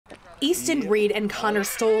Easton Reed and Connor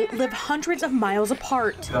Stoll live hundreds of miles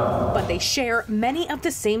apart, but they share many of the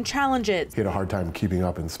same challenges. He had a hard time keeping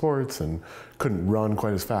up in sports and couldn't run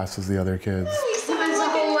quite as fast as the other kids.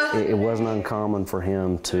 It wasn't uncommon for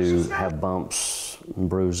him to have bumps and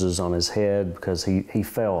bruises on his head because he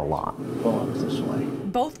fell a lot.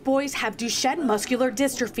 Both boys have Duchenne muscular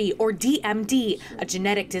dystrophy, or DMD, a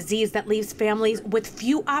genetic disease that leaves families with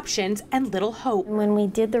few options and little hope. When we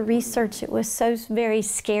did the research, it was so very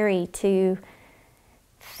scary to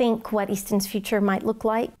think what Easton's future might look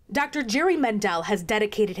like. Dr. Jerry Mendell has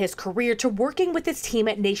dedicated his career to working with his team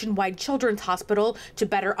at Nationwide Children's Hospital to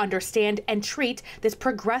better understand and treat this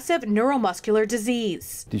progressive neuromuscular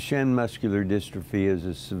disease. Duchenne muscular dystrophy is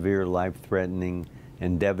a severe, life-threatening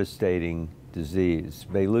and devastating disease.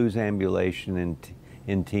 They lose ambulation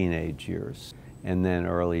in teenage years and then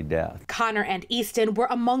early death. Connor and Easton were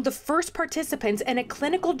among the first participants in a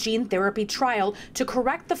clinical gene therapy trial to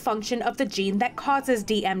correct the function of the gene that causes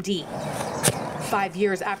DMD. 5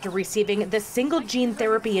 years after receiving the single gene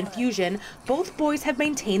therapy infusion, both boys have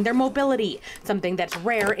maintained their mobility, something that's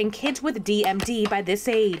rare in kids with DMD by this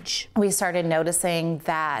age. We started noticing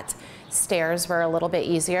that stairs were a little bit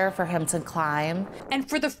easier for him to climb. And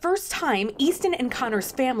for the first time, Easton and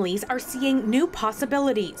Connor's families are seeing new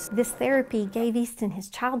possibilities. This therapy gave Easton his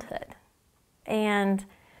childhood, and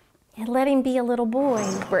it let him be a little boy.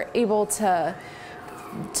 We're able to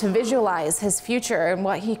visualize his future and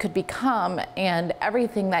what he could become and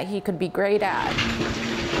everything that he could be great at.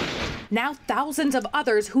 Now thousands of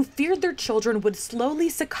others who feared their children would slowly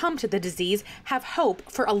succumb to the disease have hope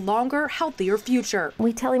for a longer, healthier future.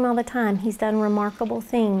 We tell him all the time he's done remarkable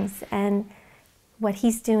things, and what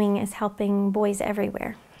he's doing is helping boys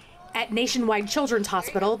everywhere. At Nationwide Children's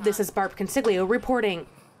Hospital, this is Barb Consiglio reporting.